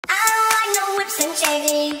whips and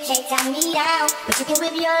chains, you can't tie me down, but you can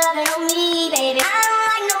whip your lovin' on me, baby. I don't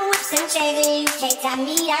like no whips and chains, you can't tie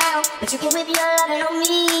me down, but you can whip your lovin' on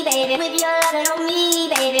me, baby. Whip your lovin' on me,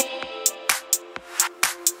 baby.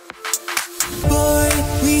 Boy,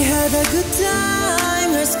 we had a good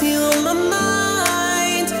time, you're still on my mind.